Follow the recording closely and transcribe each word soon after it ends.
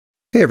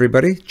Hey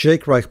everybody,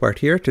 Jake Reichbart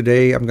here.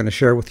 Today I'm going to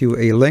share with you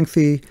a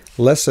lengthy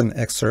lesson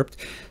excerpt.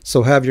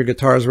 So have your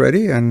guitars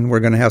ready and we're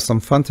going to have some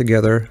fun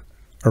together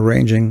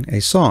arranging a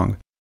song.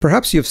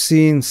 Perhaps you've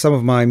seen some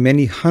of my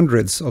many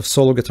hundreds of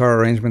solo guitar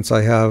arrangements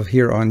I have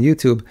here on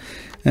YouTube,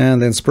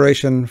 and the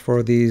inspiration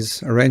for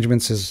these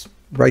arrangements is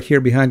right here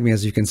behind me,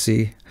 as you can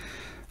see.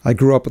 I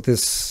grew up with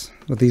these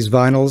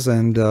vinyls,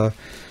 and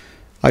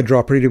I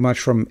draw pretty much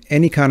from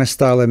any kind of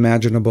style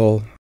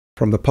imaginable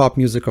from the pop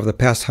music of the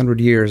past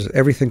 100 years,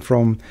 everything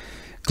from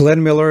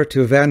Glenn Miller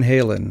to Van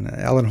Halen,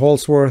 Alan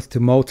Holdsworth to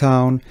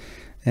Motown,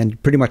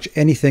 and pretty much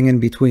anything in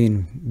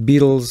between.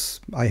 Beatles,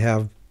 I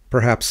have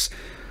perhaps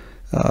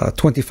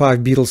 25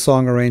 Beatles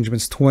song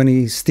arrangements,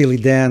 20 Steely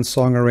Dan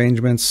song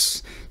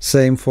arrangements,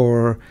 same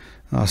for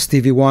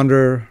Stevie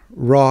Wonder,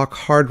 rock,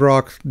 hard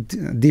rock,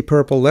 Deep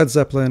Purple, Led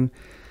Zeppelin,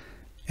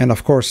 and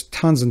of course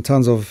tons and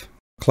tons of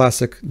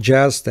classic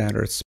jazz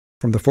standards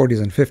from the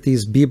 40s and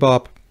 50s,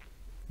 bebop,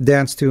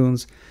 dance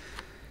tunes,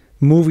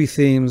 movie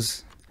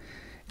themes.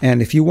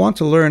 And if you want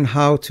to learn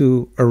how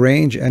to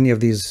arrange any of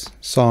these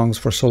songs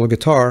for solo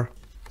guitar,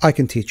 I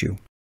can teach you.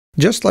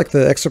 Just like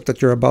the excerpt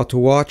that you're about to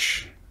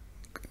watch,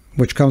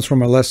 which comes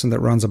from a lesson that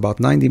runs about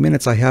 90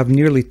 minutes, I have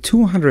nearly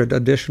 200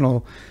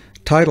 additional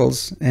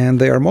titles, and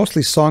they are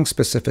mostly song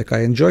specific. I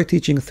enjoy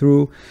teaching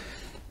through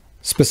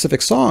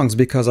specific songs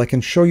because I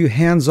can show you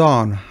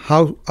hands-on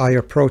how I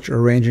approach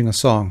arranging a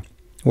song.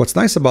 What's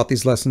nice about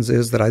these lessons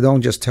is that I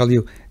don't just tell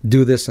you,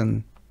 do this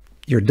and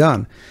you're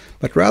done,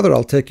 but rather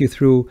I'll take you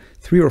through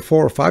 3 or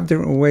 4 or 5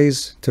 different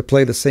ways to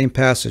play the same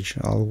passage.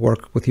 I'll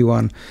work with you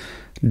on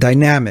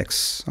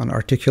dynamics, on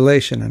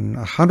articulation, and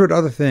 100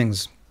 other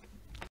things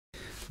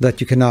that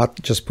you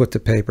cannot just put to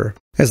paper.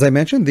 As I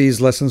mentioned,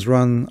 these lessons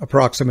run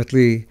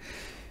approximately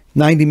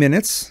 90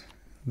 minutes.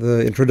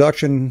 The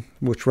introduction,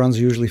 which runs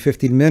usually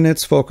 15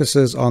 minutes,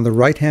 focuses on the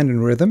right hand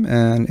in rhythm,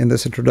 and in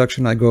this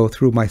introduction I go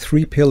through my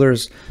 3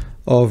 pillars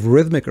of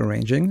rhythmic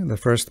arranging. The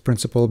first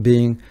principle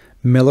being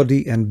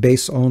melody and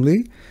bass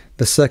only,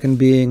 the second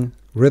being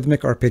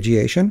rhythmic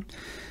arpeggiation,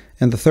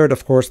 and the third,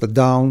 of course, the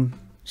down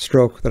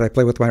stroke that I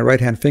play with my right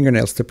hand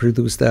fingernails to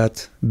produce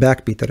that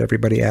backbeat that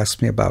everybody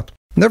asks me about.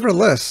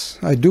 Nevertheless,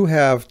 I do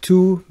have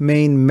 2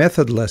 main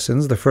method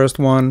lessons. The first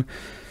one,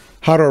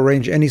 how to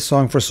arrange any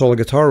song for solo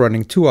guitar,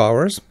 running 2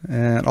 hours,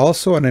 and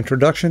also an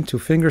introduction to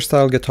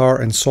fingerstyle guitar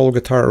and solo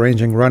guitar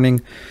arranging,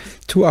 running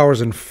 2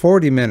 hours and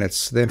 40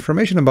 minutes. The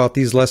information about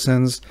these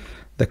lessons,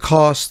 the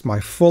cost, my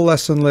full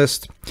lesson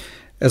list,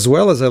 as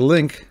well as a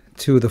link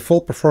to the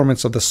full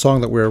performance of the song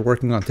that we're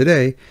working on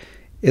today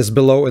is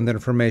below in the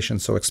information.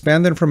 So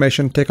expand the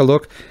information, take a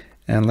look,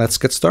 and let's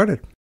get started.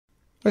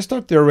 I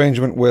start the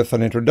arrangement with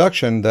an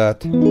introduction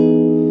that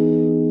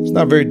is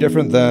not very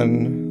different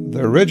than the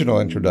original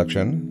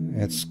introduction.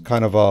 It's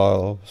kind of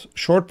a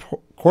short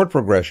chord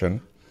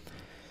progression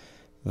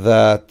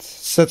that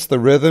sets the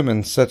rhythm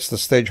and sets the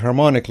stage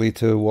harmonically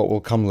to what will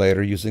come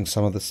later, using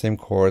some of the same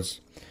chords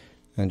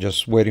and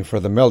just waiting for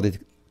the melody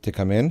to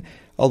come in.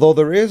 Although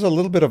there is a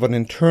little bit of an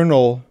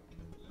internal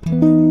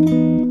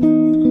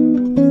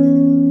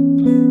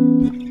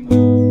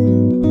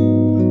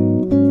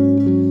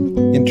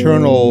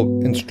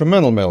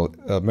instrumental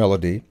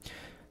melody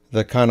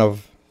that kind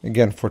of,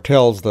 again,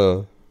 foretells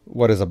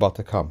what is about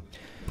to come.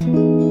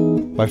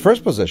 My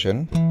first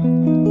position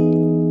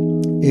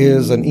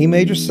is an E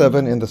major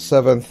 7 in the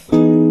 7th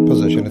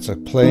position. It's a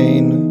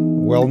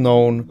plain,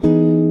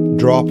 well-known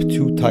drop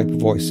 2 type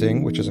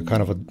voicing, which is a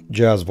kind of a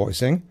jazz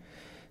voicing.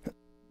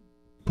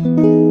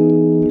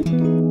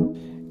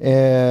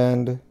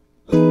 And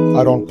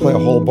I don't play a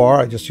whole bar.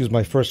 I just use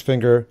my first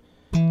finger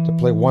to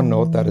play one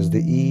note. That is the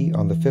E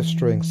on the 5th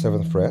string,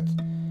 7th fret.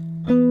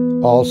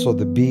 Also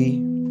the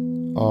B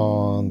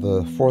on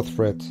the 4th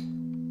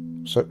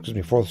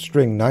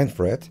string, 9th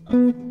fret.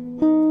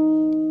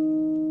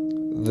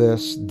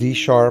 This D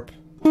sharp,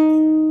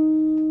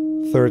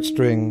 3rd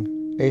string,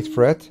 8th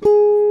fret,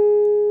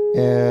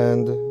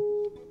 and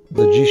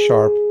the G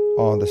sharp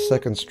on the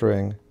 2nd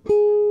string,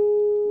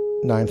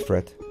 9th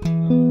fret.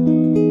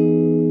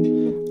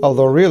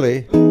 Although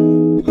really,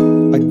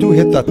 I do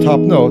hit that top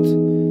note,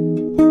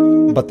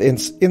 but the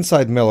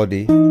inside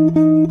melody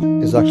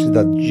is actually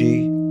that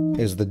G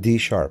is the D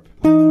sharp.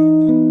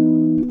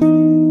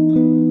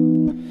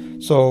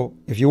 So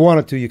if you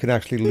wanted to, you can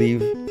actually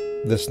leave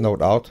this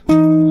note out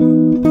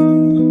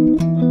and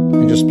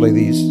just play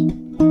these.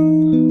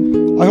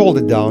 I hold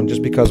it down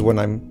just because when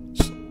I'm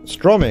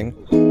strumming,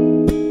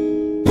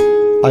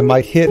 I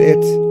might hit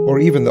it or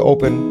even the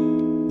open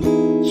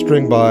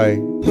string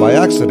by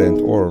accident,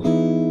 or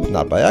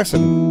not by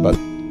accident, but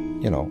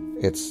you know,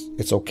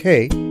 it's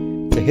okay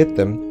to hit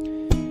them.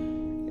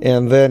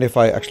 And then if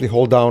I actually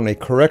hold down a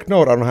correct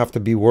note, I don't have to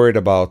be worried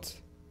about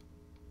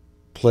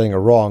playing a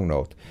wrong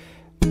note.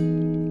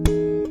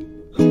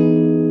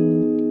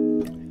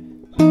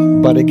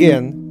 But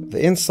again, the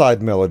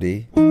inside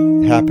melody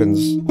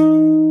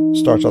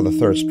starts on the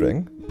 3rd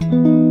string.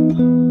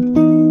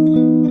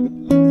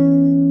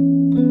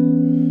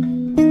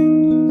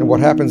 And what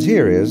happens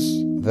here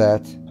is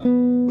that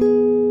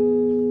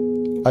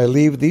I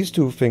leave these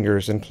two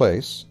fingers in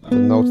place, the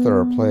notes that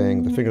are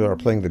playing, the fingers that are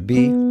playing the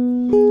B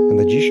and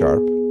the G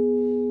sharp,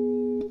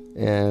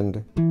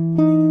 and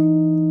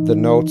the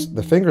notes,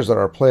 the fingers that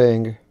are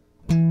playing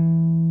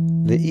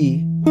the E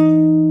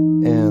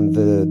and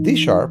the D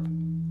sharp,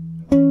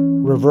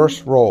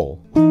 reverse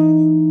roll.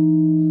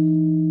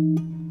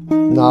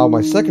 Now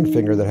my second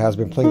finger that has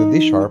been playing the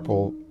D sharp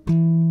will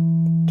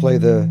play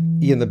the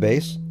E and the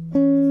bass,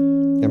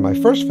 and my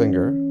first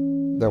finger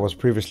that was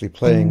previously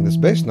playing this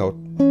bass note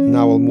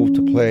now will move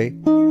to play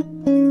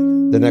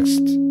the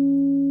next,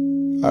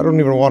 I don't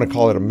even want to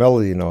call it a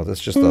melody note, it's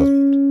just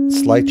a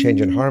slight change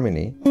in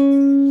harmony,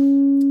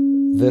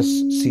 this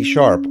C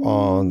sharp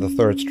on the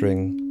 3rd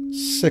string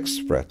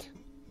 6th fret.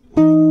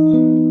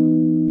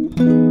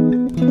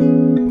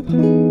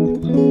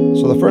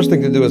 So the first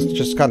thing to do is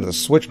just kind of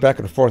switch back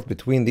and forth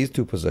between these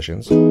two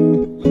positions.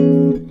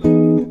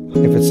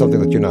 If it's something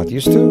that you're not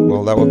used to,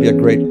 well, that would be a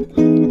great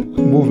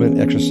movement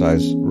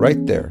exercise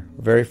right there,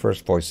 very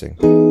first voicing.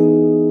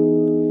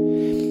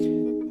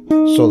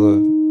 So the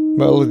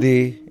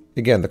melody,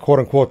 again, the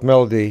quote-unquote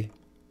melody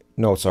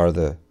notes are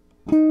the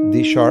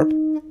D sharp,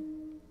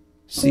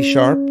 C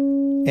sharp,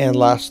 and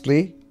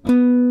lastly,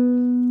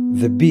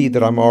 the B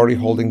that I'm already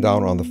holding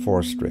down on the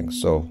 4th string.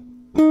 So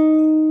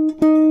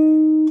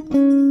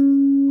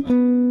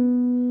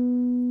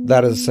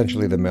that is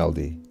essentially the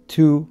melody.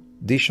 2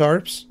 D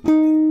sharps,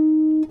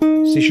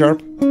 C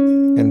sharp,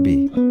 and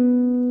B.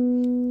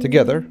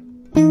 Together.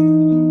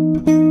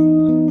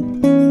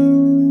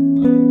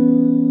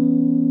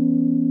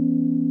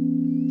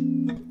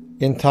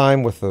 In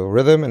time with the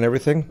rhythm and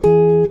everything.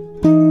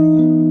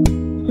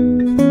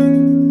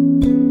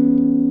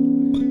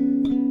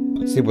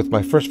 See, with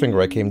my first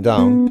finger I came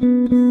down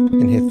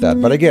and hit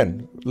that. But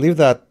again, leave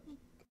that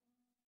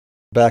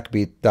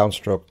backbeat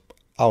downstroke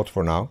out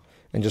for now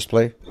and just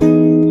play.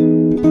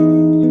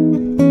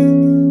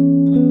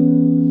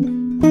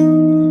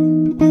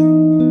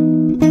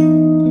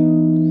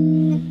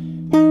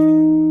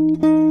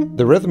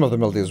 The rhythm of the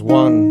melody is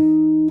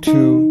 1,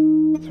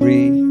 2,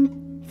 3,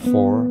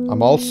 4.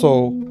 I'm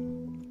also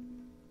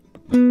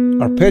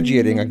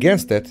arpeggiating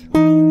against it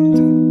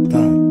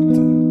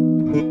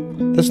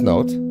this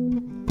note,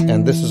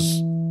 and this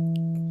is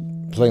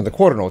playing the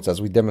quarter notes as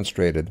we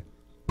demonstrated.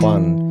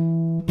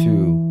 1,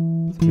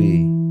 2,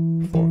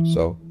 3, 4.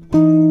 So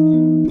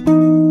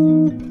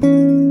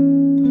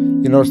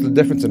you notice the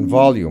difference in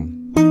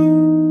volume.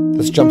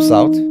 This jumps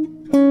out,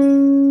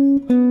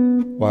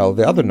 while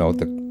the other note,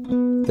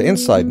 the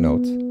inside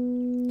note,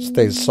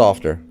 stays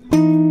softer.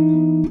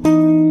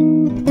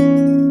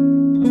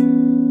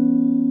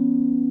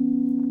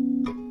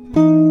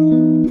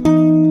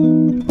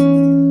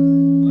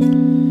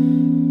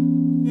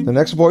 The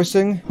next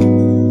voicing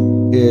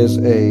is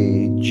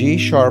a G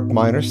sharp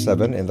minor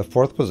 7 in the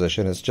 4th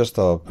position. It's just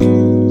a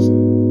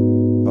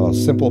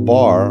simple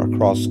bar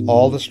across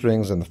all the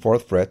strings in the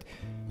 4th fret,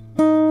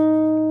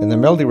 and the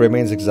melody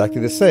remains exactly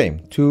the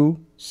same. 2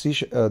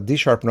 D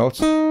sharp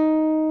notes,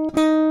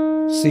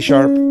 C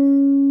sharp,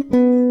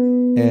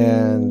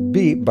 and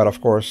B, but of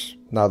course,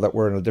 now that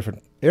we're in a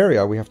different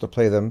area, we have to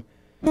play them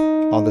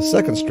on the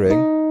 2nd string,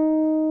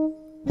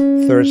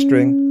 3rd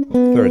string,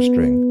 3rd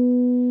string.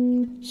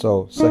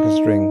 So 2nd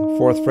string,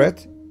 4th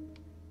fret,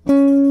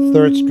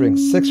 3rd string,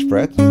 6th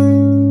fret,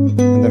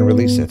 and then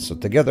release it. So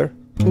together.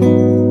 And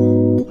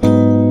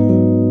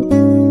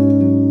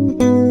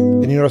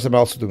you notice I'm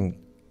also doing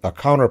a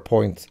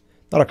counterpoint,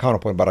 not a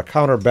counterpoint, but a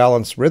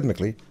counterbalance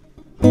rhythmically.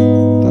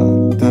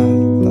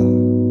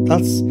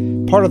 That's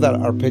part of that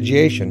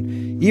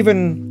arpeggiation.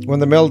 Even when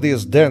the melody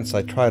is dense,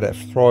 I try to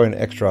throw in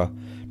extra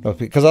notes,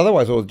 because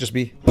otherwise it will just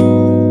be.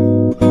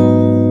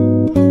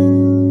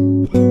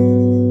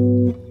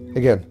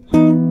 Again,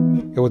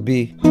 it would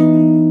be,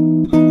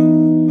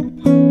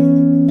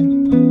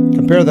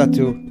 compare that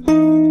to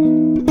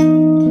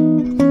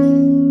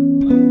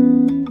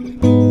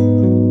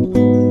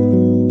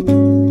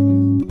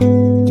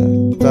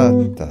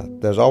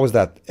there's always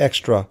that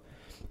extra,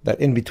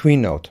 that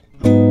in-between note.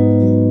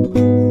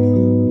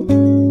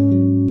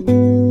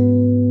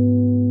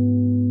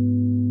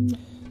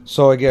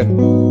 So again,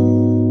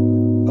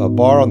 a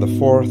bar on the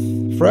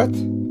 4th fret,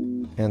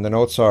 and the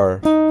notes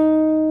are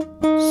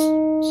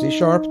C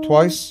sharp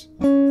twice,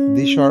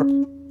 D sharp,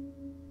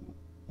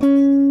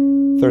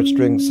 3rd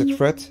string, 6th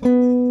fret,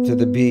 to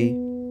the B,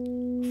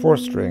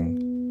 4th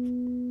string,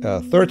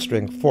 3rd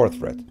string, 4th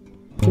fret.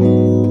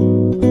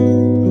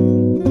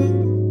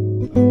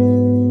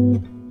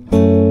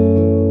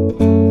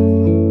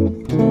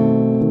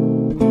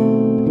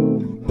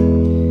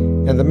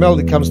 And the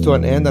melody comes to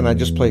an end, and I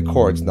just play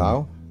chords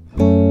now.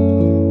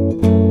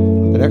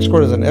 The next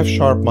chord is an F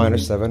sharp minor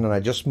 7, and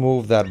I just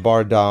move that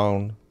bar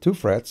down 2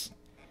 frets.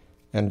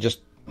 And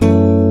just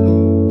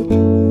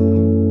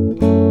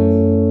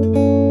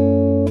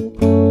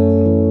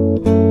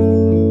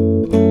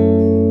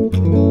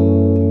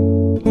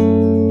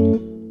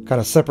kind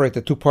of separate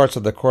the two parts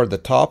of the chord. The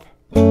top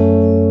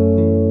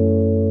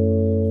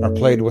are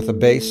played with the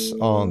bass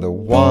on the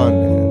 1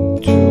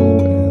 and 2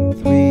 and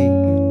 3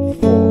 and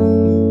 4.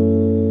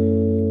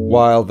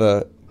 while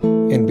the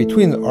in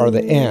between are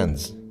the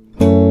ands.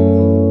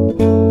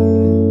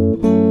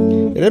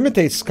 It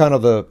imitates kind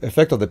of the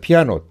effect of the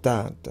piano.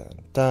 Da, da,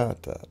 da,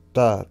 da,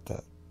 da, da,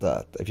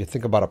 da. If you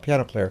think about a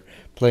piano player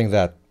playing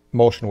that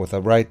motion with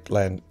a right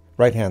hand,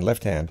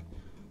 left hand.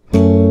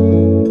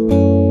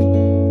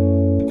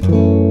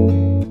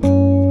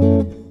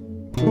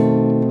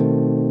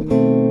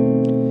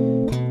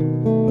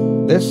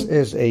 This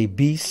is a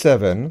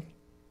B7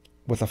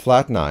 with a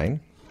flat 9.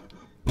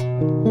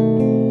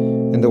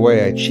 And the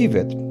way I achieve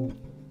it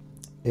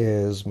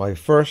is my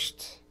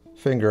first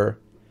finger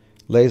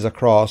lays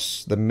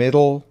across the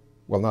middle,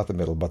 well, not the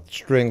middle, but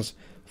strings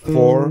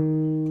 4, 3,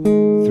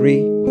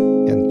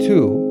 and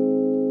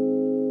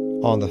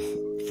 2 on the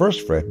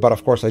first fret. But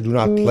of course, I do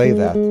not play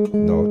that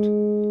note.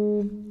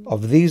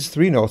 Of these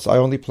 3 notes, I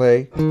only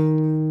play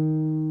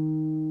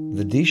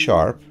the D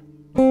sharp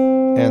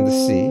and the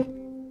C.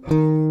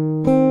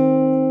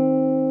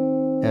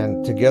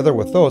 And together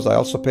with those, I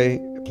also play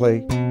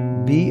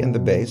B in the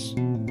bass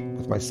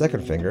with my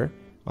second finger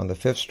on the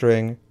 5th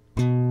string,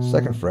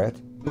 2nd fret.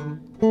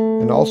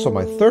 And also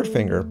my 3rd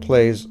finger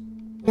plays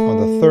on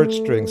the 3rd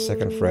string,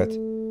 2nd fret,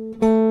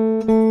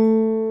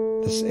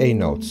 this A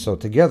note. So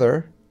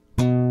together,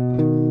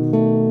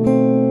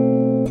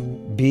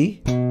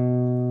 B,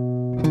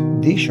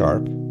 D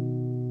sharp,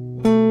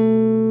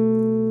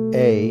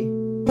 A,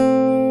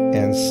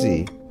 and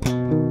C.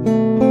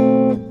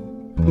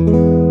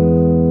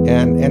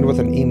 And end with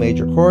an E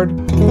major chord.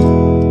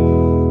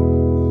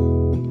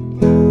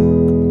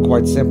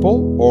 Quite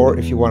simple. Or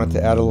if you wanted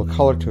to add a little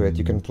color to it,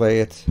 you can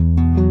play it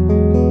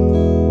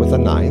with a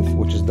 9th,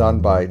 which is done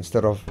by,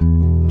 instead of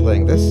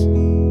playing this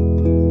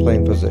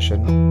playing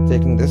position,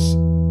 taking this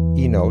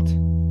E note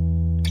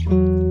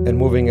and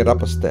moving it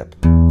up a step,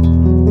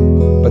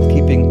 but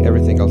keeping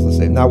everything else the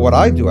same. Now what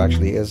I do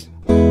actually is,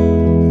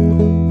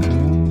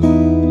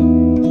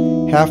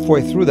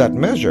 halfway through that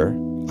measure,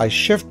 I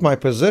shift my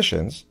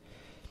positions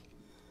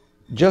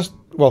just,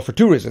 well, for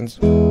 2 reasons.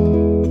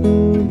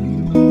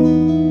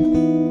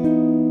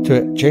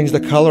 To change the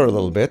color a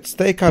little bit,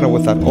 stay kind of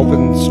with that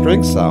open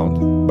string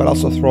sound, but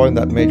also throw in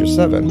that major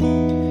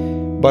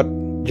 7. But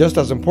just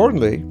as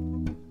importantly,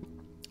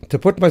 to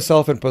put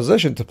myself in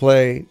position to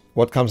play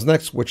what comes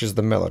next, which is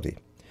the melody.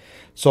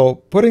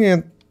 So putting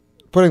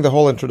the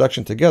whole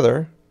introduction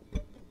together,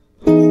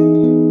 and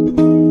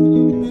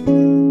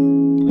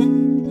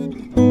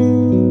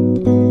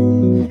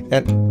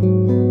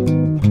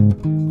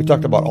we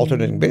talked about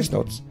alternating bass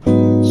notes.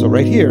 So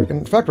right here,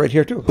 in fact right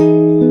here too,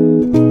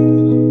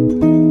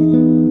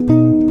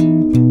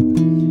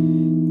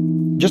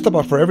 just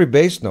about for every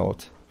bass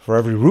note, for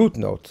every root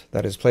note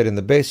that is played in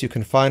the bass, you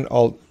can find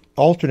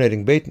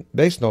alternating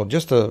bass note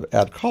just to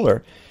add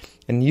color,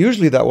 and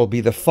usually that will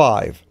be the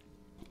 5.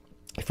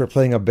 If you're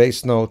playing a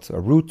bass note, a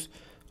root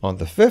on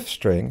the 5th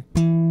string,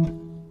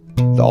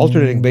 the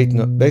alternating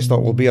bass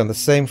note will be on the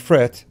same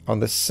fret on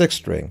the 6th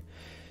string.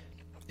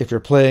 If you're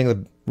playing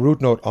the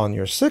root note on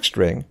your 6th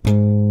string,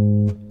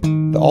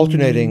 the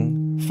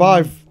alternating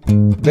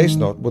 5 bass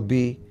note would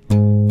be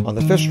on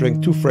the 5th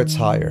string 2 frets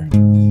higher.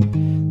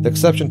 The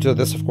exception to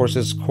this, of course,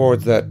 is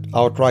chords that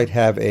outright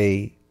have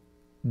a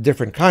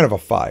different kind of a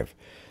 5,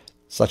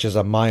 such as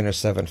a minor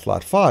 7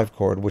 flat 5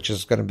 chord, which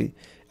is going to be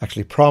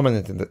actually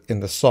prominent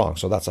in the song.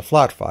 So that's a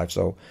flat 5.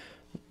 So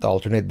the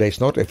alternate bass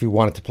note, if you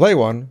wanted to play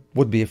one,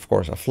 would be, of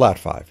course, a flat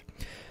 5.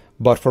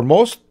 But for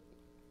most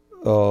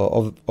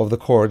of the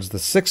chords, the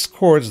 6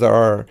 chords that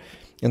are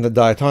in the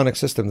diatonic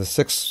system, the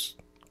 6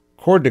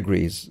 chord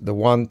degrees, the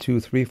 1, 2,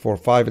 3, 4,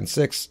 5, and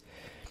 6,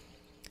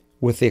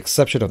 with the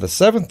exception of the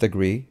 7th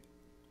degree,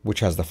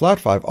 which has the flat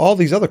 5, all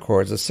these other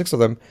chords, the 6 of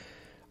them,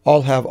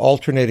 all have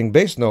alternating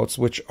bass notes,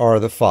 which are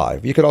the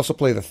 5. You could also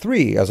play the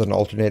 3 as an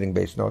alternating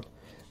bass note,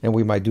 and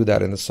we might do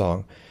that in the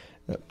song,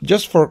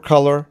 just for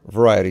color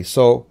variety.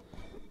 So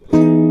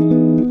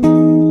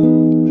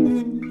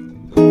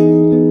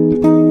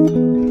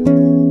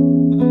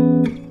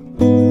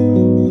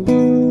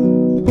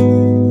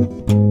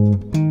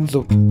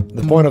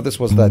the point of this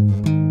was that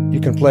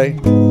you can play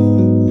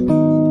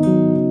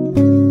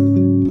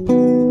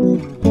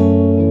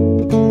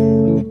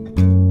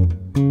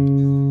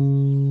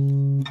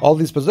all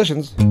these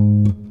positions,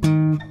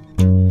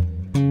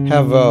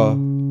 have a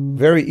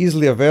very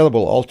easily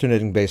available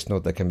alternating bass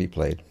note that can be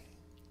played.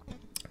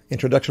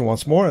 Introduction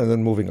once more, and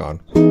then moving on.